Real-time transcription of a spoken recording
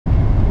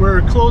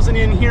We're closing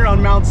in here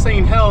on Mount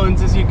Saint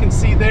Helens. As you can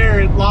see there,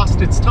 it lost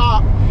its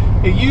top.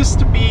 It used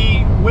to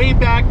be, way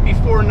back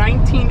before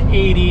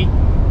 1980,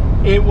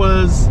 it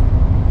was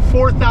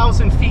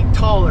 4,000 feet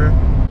taller.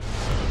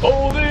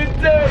 Oh, the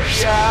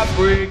day I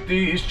break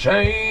these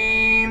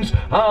chains,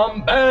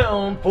 I'm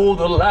bound for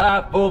the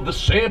life of the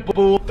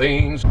simple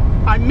things.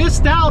 I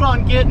missed out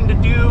on getting to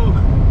do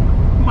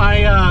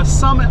my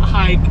summit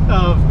hike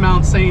of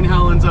Mount Saint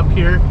Helens up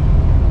here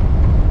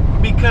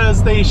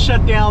because they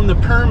shut down the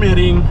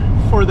permitting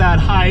for that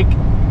hike.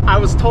 I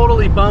was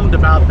totally bummed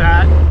about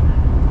that.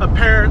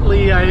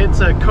 Apparently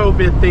it's a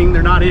COVID thing.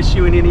 They're not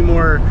issuing any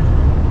more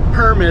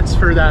permits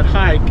for that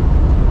hike.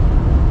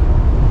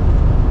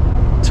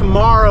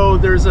 Tomorrow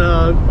there's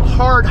a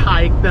hard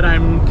hike that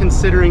I'm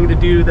considering to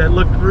do that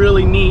looked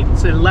really neat.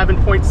 It's an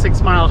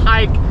 11.6 mile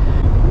hike.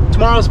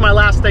 Tomorrow's my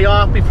last day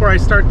off before I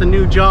start the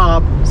new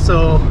job,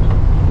 so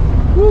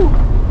woo.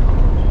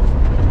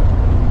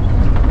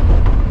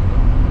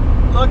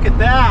 Look at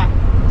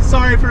that.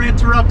 Sorry for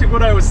interrupting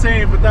what I was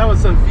saying, but that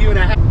was a view and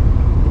a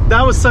half.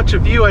 That was such a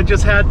view, I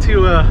just had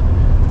to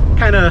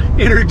kind of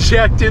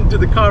interject into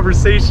the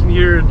conversation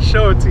here and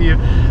show it to you.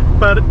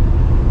 But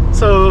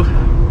so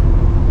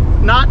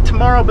not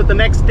tomorrow, but the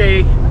next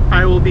day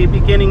I will be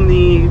beginning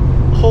the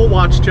hole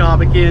watch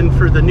job again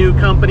for the new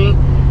company,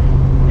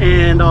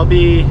 and I'll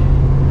be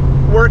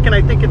working,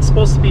 I think it's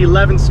supposed to be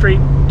 11 straight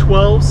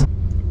 12s.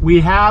 We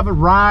have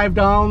arrived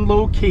on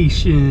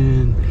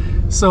location.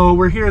 So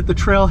we're here at the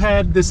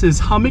trailhead. This is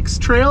Hummocks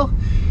Trail,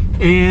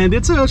 and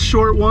it's a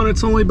short one.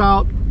 It's only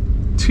about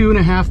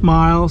 2.5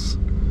 miles,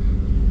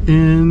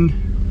 and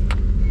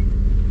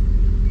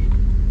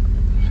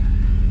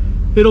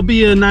it'll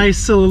be a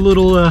nice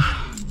little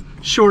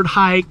short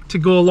hike to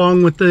go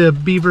along with the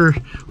Beaver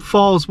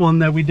Falls one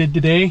that we did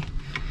today.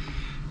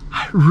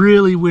 I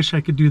really wish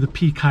I could do the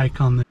peak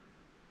hike on this.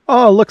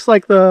 Oh, it looks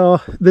like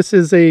this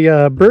is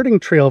a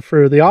birding trail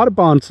for the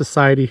Audubon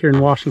Society here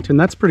in Washington.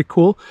 That's pretty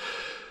cool.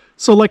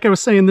 So like I was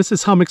saying, this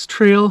is Hummocks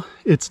Trail.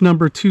 It's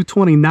number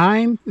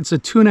 229. It's a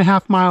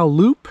 2.5 mile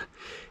loop,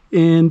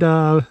 and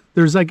I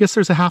guess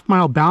there's a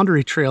half-mile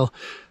boundary trail.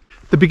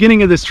 The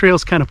beginning of this trail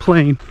is kind of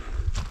plain.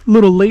 A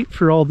little late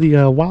for all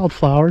the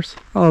wildflowers.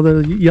 Oh,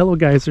 the yellow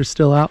guys are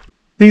still out.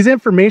 These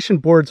information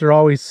boards are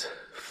always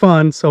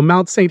fun. So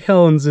Mount Saint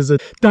Helens is a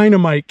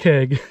dynamite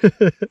keg.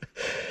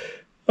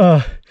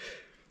 The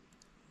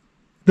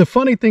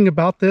funny thing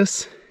about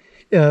this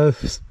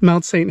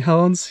Mount Saint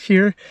Helens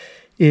here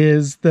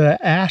is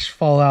the ash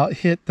fallout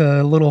hit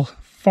the little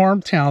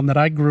farm town that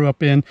I grew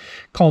up in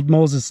called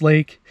Moses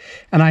Lake,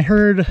 and I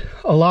heard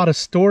a lot of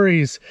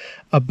stories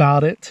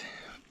about it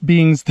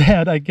being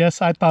that I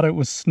guess I thought it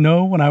was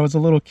snow when I was a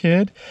little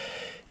kid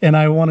and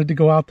I wanted to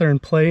go out there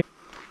and play.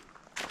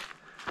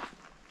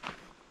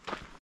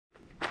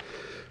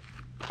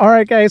 All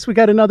right, guys, we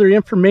got another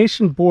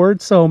information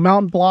board. So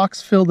mountain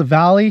blocks fill the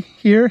valley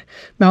here.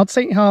 Mount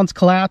Saint Helens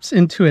collapsed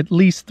into at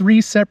least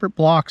 3 separate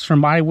blocks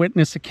from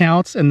eyewitness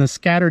accounts, and the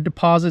scattered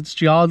deposits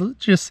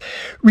geologists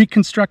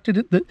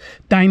reconstructed the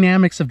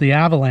dynamics of the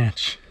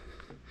avalanche.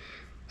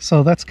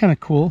 So that's kind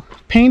of cool.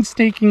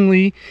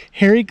 Painstakingly,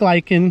 Harry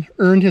Gleichen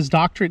earned his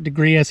doctorate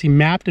degree as he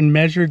mapped and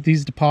measured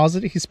these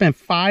deposits. He spent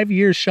 5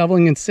 years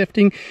shoveling and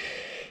sifting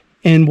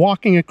and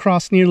walking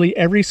across nearly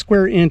every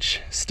square inch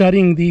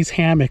studying these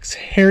hammocks.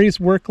 Harry's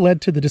work led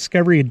to the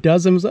discovery of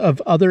dozens of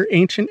other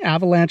ancient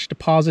avalanche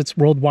deposits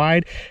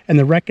worldwide and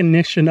the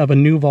recognition of a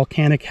new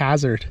volcanic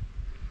hazard.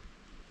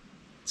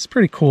 It's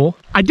pretty cool.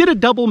 I did a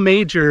double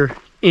major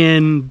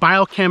in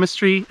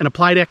biochemistry and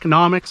applied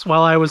economics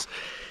while I was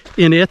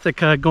in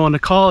Ithaca going to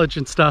college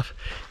and stuff.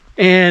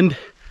 And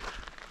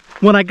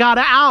when I got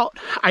out,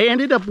 I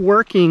ended up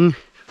working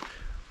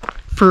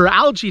for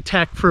Algae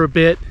Tech for a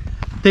bit.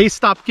 They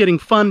stopped getting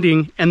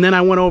funding, and then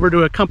I went over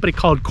to a company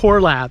called Core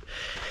Lab.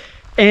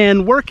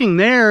 And working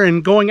there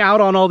and going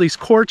out on all these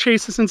core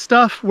chases and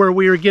stuff where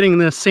we were getting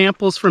the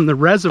samples from the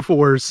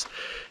reservoirs,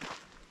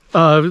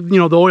 you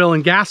know, the oil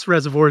and gas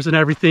reservoirs and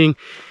everything,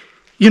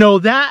 you know,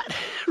 that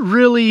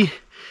really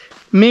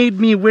made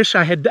me wish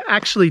I had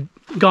actually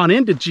gone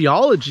into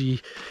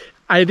geology.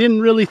 I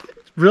didn't really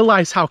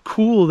realize how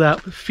cool that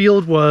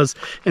field was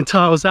until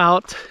I was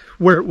out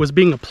where it was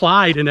being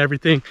applied and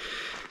everything.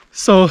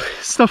 So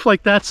stuff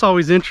like that's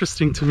always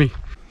interesting to me.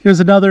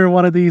 Here's another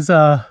one of these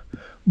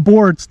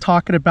boards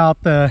talking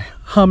about the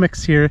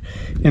hummocks here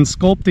and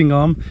sculpting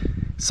them.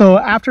 So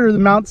after the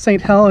Mount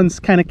Saint Helens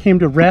kind of came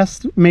to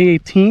rest May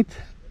 18th,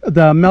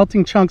 the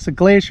melting chunks of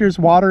glaciers,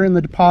 water in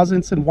the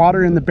deposits, and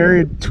water in the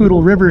buried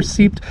Toutle River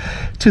seeped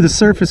to the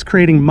surface,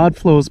 creating mud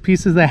flows.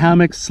 Pieces of the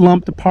hammocks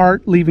slumped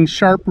apart, leaving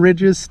sharp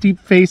ridges, steep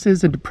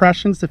faces, and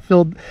depressions that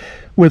filled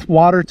with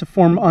water to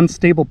form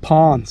unstable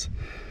ponds.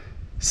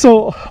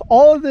 So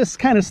all of this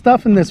kind of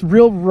stuff in this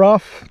real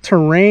rough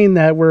terrain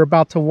that we're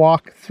about to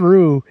walk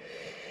through,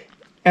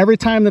 every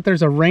time that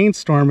there's a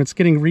rainstorm, it's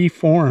getting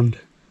reformed.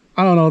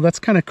 I don't know, that's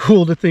kind of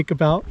cool to think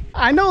about.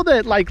 I know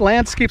that like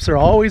landscapes are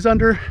always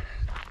under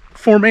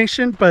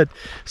formation, but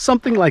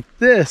something like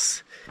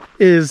this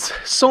is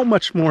so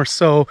much more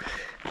so,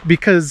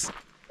 because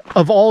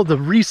of all the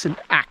recent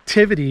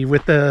activity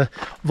with the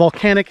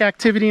volcanic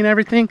activity and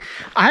everything.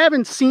 I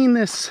haven't seen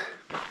this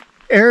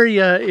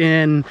area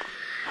in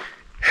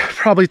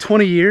probably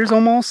 20 years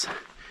almost.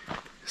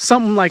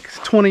 Something like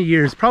 20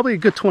 years, probably a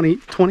good 20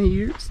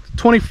 years,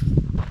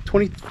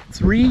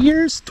 23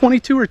 years,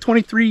 22 or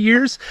 23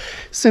 years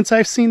since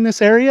I've seen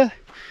this area.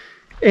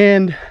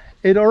 And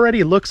it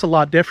already looks a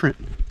lot different.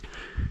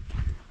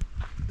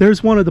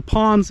 There's one of the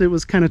ponds it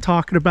was kind of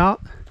talking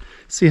about.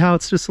 See how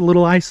it's just a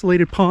little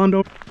isolated pond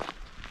over.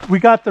 We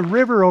got the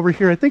river over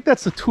here. I think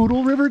that's the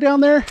Toutle River down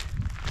there.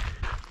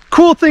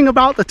 Cool thing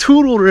about the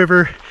Toutle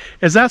River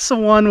is that's the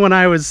one when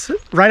I was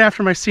right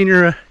after my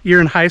senior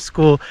year in high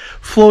school,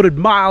 floated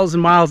miles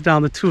and miles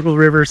down the Toutle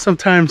River.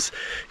 Sometimes,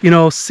 you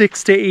know,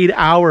 6 to 8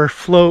 hour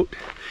float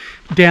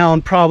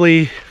down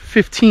probably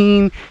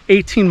 15,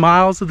 18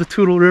 miles of the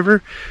Toutle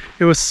River.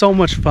 It was so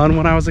much fun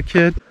when I was a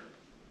kid.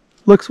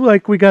 Looks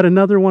like we got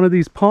another one of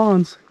these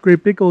ponds.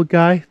 Great big old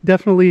guy.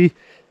 Definitely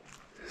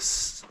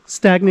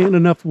stagnant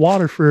enough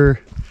water for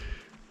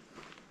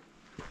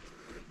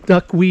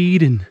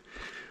duckweed and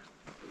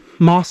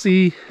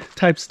mossy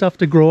type stuff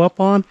to grow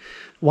up on.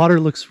 Water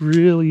looks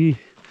really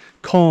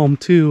calm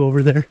too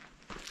over there.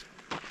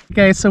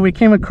 Okay, so we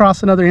came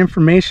across another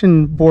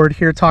information board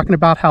here talking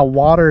about how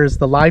water is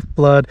the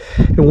lifeblood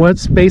and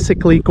what's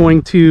basically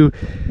going to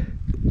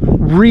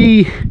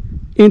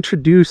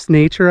reintroduce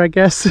nature, I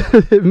guess.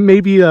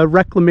 Maybe a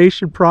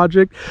reclamation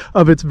project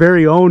of its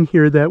very own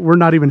here that we're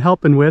not even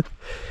helping with.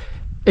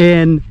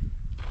 And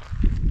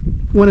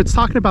when it's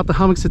talking about the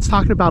hummocks, it's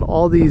talking about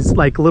all these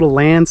like little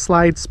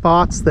landslide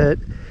spots that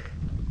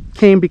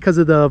came because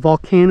of the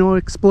volcano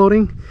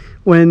exploding.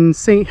 When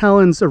St.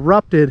 Helens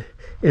erupted,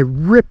 it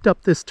ripped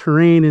up this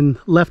terrain and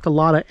left a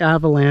lot of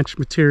avalanche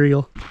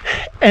material.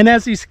 And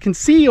as you can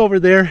see over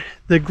there,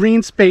 the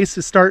green space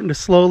is starting to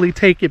slowly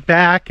take it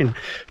back and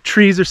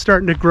trees are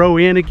starting to grow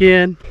in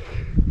again.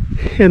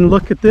 And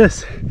look at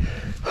this,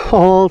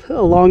 all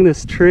along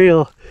this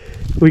trail,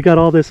 we got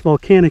all this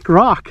volcanic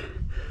rock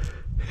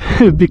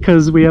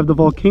because we have the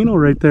volcano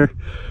right there.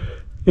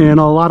 And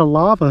a lot of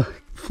lava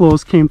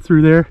flows came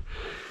through there.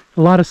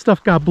 A lot of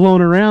stuff got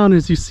blown around,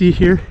 as you see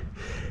here.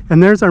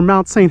 And there's our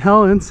Mount Saint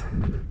Helens.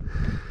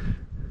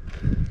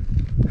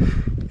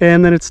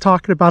 And then it's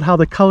talking about how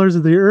the colors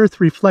of the earth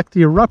reflect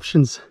the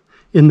eruptions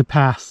in the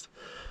past.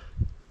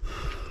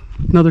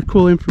 Another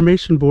cool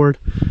information board.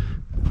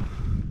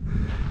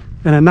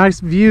 And a nice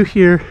view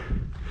here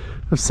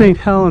of St.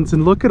 Helens.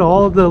 And look at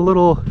all of the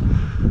little,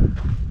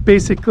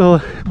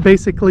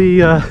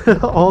 basically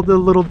all the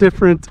little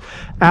different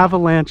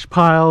avalanche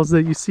piles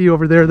that you see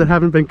over there that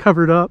haven't been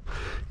covered up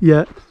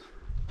yet.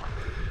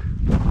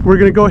 We're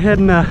gonna go ahead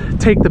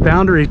and take the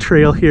boundary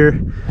trail here,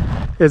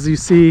 as you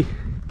see,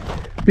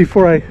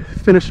 before I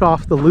finish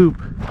off the loop.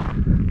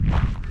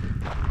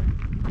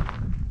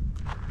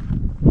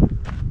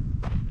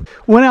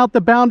 Went out the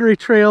boundary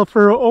trail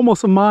for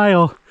almost a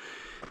mile,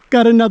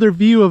 got another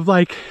view of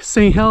like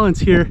St. Helens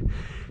here,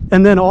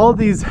 and then all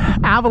these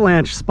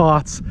avalanche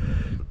spots,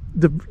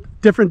 the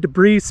different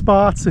debris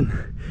spots, and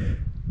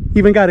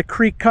even got a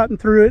creek cutting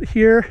through it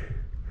here.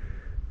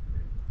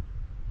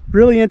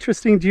 Really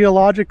interesting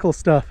geological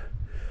stuff.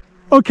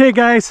 Okay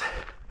guys,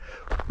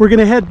 we're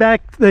gonna head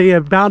back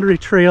the boundary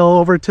trail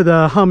over to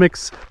the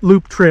Hummocks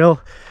Loop Trail.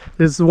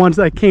 This is the ones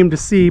I came to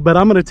see, but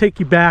I'm gonna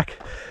take you back,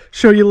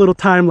 show you a little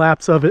time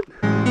lapse of it.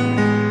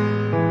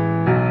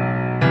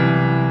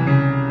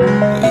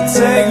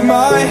 Take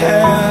my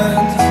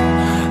hand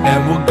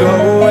and we'll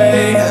go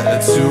away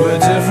to a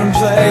different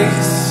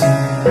place,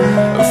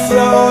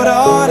 float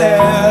on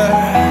air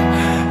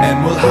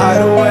and we'll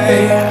hide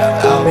away.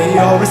 I'll be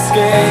your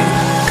escape.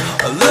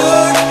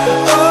 Look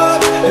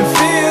up and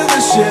feel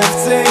the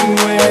shifting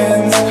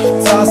winds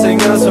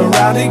tossing us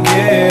around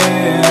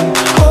again.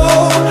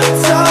 Hold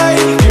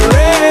tight, get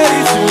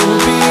ready to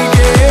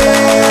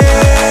begin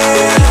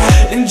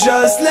and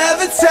just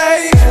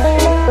levitate.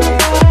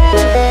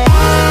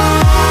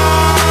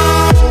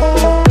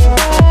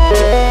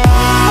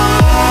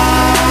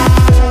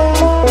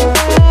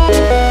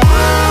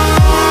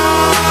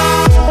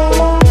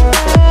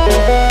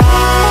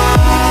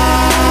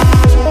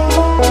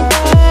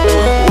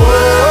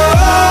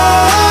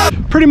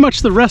 Pretty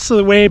much the rest of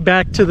the way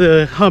back to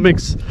the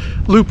Hummocks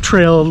Loop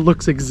Trail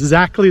looks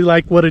exactly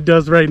like what it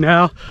does right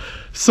now.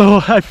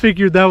 So I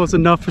figured that was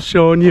enough of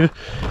showing you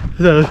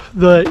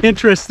the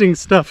interesting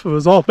stuff. It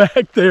was all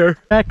back there.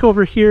 Back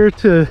over here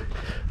to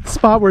the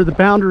spot where the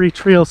boundary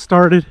trail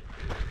started,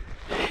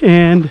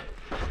 and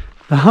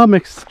the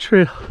Hummocks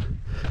Trail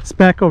is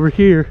back over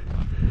here.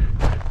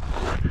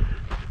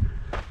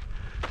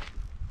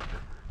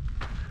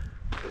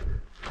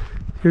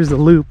 Here's the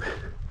loop.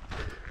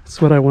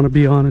 That's what I want to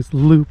be on, is the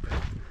loop.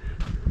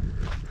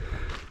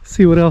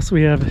 See what else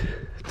we have.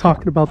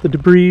 Talking about the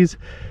debris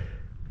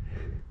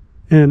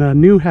and a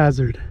new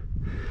hazard.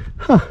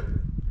 Huh.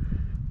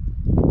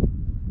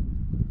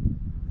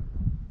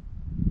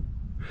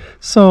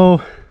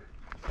 So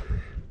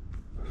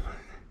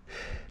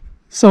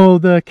So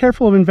the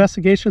careful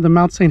investigation of the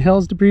Mount Saint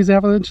Helens debris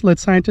avalanche led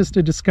scientists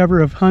to discover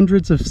of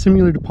hundreds of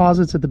similar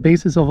deposits at the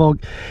bases of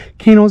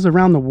volcanoes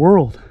around the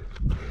world.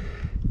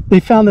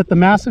 They found that the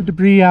massive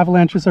debris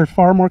avalanches are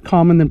far more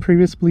common than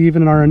previously believed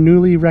and are a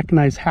newly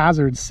recognized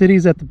hazard.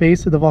 Cities at the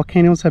base of the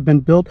volcanoes have been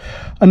built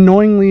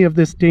unknowingly of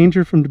this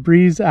danger from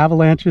debris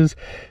avalanches.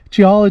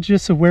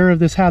 Geologists aware of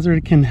this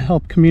hazard can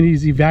help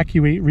communities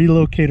evacuate,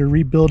 relocate, or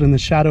rebuild in the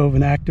shadow of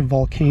an active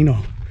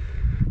volcano.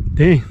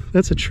 Dang,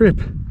 that's a trip.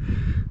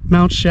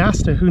 Mount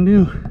Shasta, who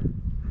knew?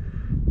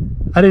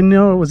 I didn't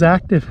know it was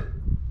active.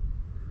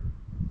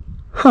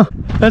 Huh,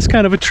 that's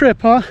kind of a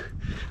trip, huh?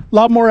 A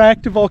lot more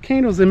active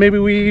volcanoes than maybe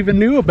we even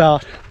knew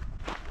about.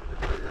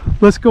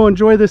 Let's go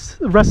enjoy the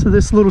rest of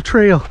this little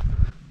trail.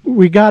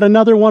 We got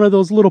another one of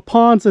those little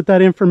ponds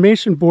that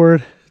information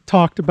board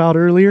talked about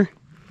earlier.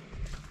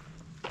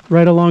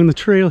 Right along the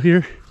trail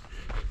here.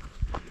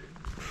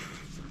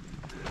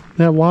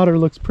 That water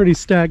looks pretty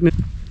stagnant.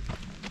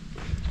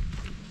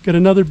 Got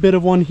another bit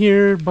of one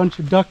here, a bunch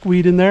of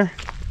duckweed in there.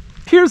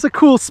 Here's a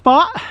cool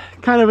spot,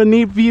 kind of a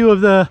neat view of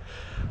the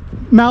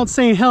Mount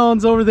Saint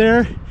Helens over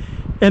there.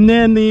 And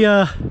then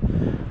the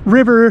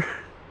river,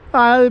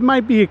 it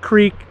might be a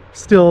creek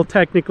still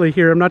technically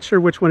here. I'm not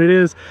sure which one it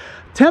is.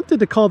 Tempted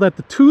to call that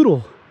the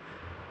Tootle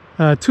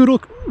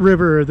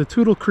River or the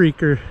Tootle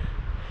Creek or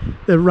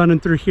they're running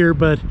through here,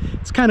 but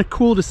it's kind of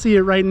cool to see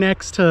it right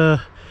next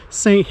to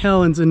St.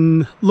 Helens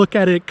and look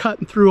at it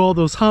cutting through all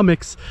those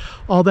hummocks,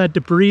 all that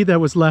debris that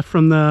was left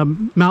from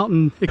the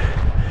mountain.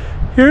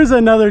 Here's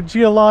another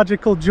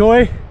geological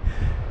joy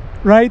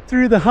right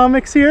through the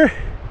hummocks here.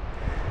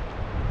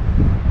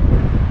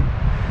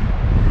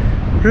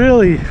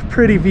 Really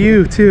pretty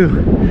view too,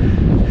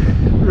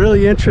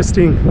 really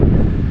interesting.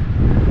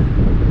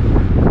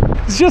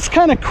 It's just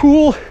kind of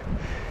cool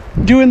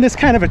doing this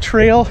kind of a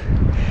trail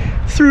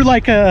through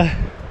like a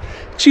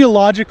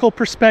geological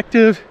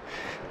perspective.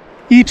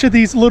 Each of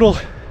these little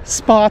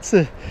spots,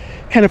 the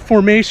kind of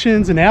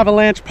formations and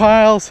avalanche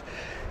piles,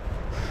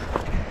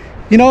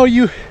 you know,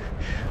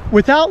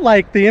 without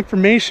like the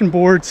information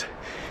boards,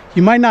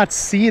 you might not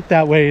see it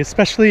that way,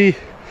 especially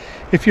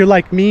if you're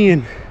like me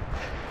and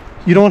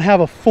you don't have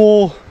a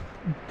full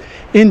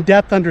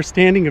in-depth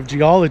understanding of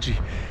geology.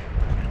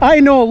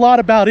 I know a lot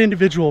about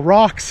individual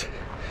rocks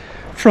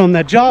from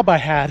that job I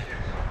had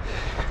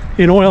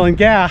in oil and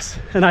gas,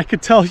 and I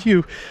could tell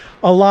you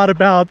a lot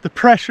about the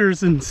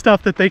pressures and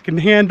stuff that they can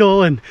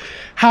handle and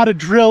how to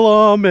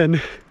drill them and,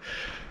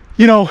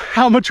 you know,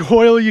 how much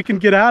oil you can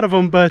get out of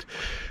them. But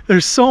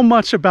there's so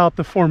much about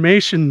the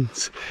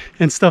formations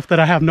and stuff that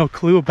I have no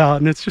clue about,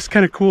 and it's just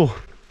kind of cool.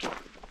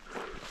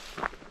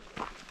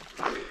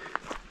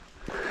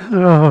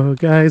 Oh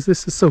guys,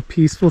 this is so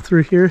peaceful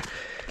through here.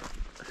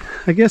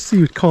 I guess you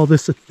would call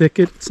this a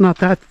thicket. It's not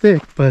that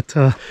thick, but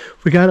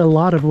we got a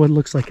lot of what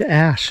looks like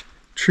ash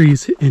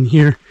trees in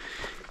here.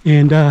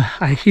 And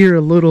I hear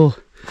a little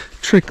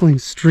trickling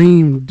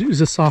stream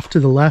just off to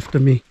the left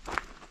of me.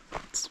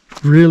 It's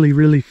really,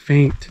 really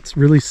faint. It's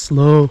really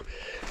slow.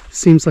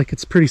 Seems like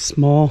it's pretty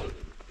small.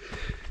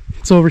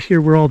 It's over here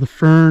where all the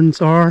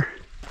ferns are.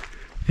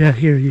 Yeah,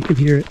 here, you can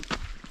hear it.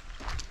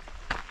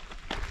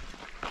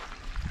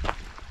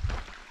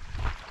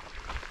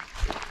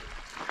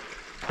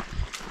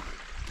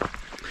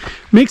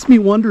 Makes me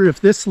wonder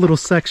if this little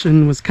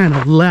section was kind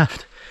of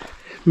left.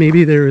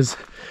 Maybe there is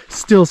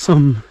still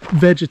some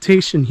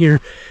vegetation here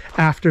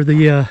after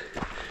the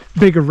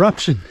big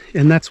eruption,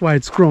 and that's why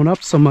it's grown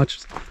up so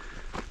much.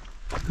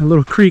 A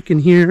little creek in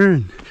here,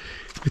 and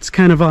it's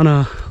kind of on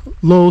a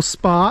low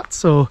spot,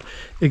 so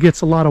it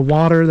gets a lot of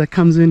water that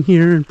comes in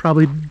here and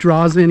probably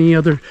draws any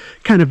other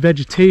kind of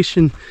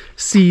vegetation,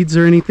 seeds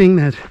or anything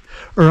that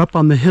are up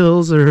on the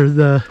hills or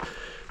the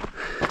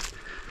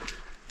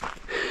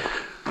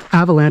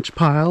avalanche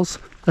piles,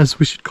 as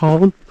we should call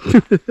them.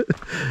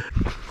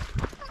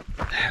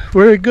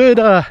 We're a good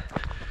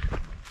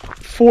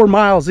 4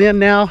 miles in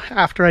now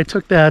after I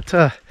took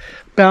that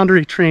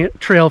boundary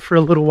trail for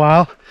a little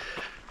while.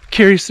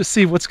 Curious to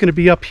see what's going to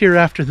be up here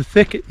after the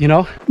thicket, you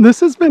know. This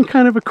has been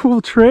kind of a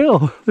cool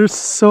trail. There's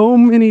so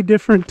many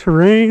different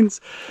terrains.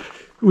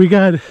 We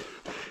got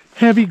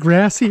heavy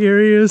grassy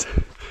areas,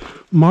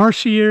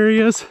 marshy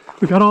areas.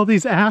 We got all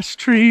these ash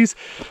trees.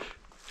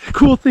 The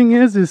cool thing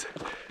is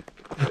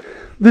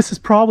this is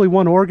probably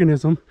one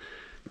organism,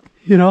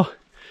 you know,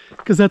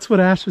 because that's what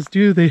ashes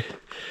do. They're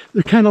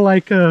kind of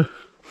like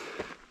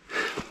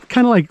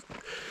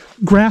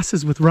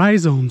grasses with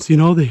rhizomes, you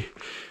know. They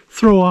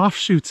throw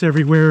offshoots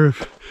everywhere of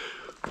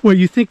what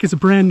you think is a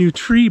brand new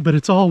tree, but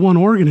it's all one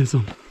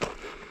organism.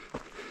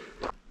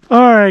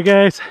 All right,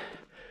 guys,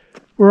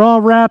 we're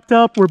all wrapped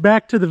up. We're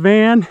back to the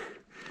van.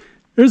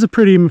 There's a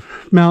pretty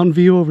mountain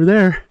view over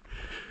there.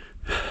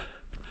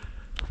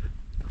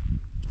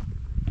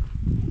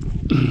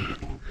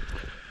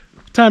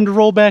 Time to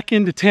roll back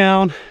into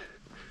town,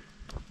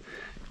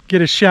 get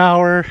a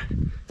shower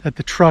at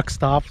the truck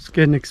stop. It's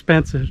getting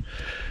expensive.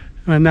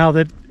 And now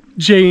that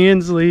Jay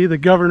Inslee, the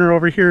governor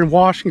over here in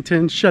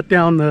Washington, shut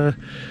down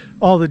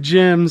all the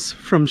gyms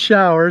from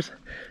showers,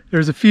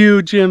 There's a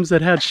few gyms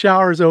that had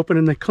showers open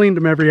and they cleaned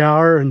them every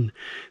hour, and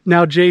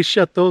now Jay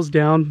shut those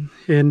down,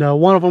 and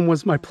one of them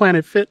was my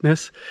Planet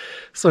Fitness,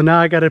 so now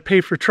I got to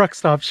pay for truck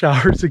stop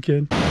showers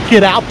again.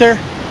 Get out there,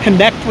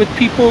 connect with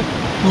people,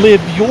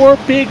 live your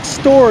big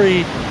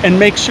story, and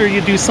make sure you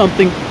do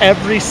something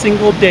every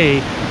single day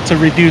to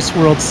reduce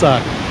world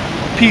suck.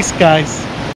 Peace, guys.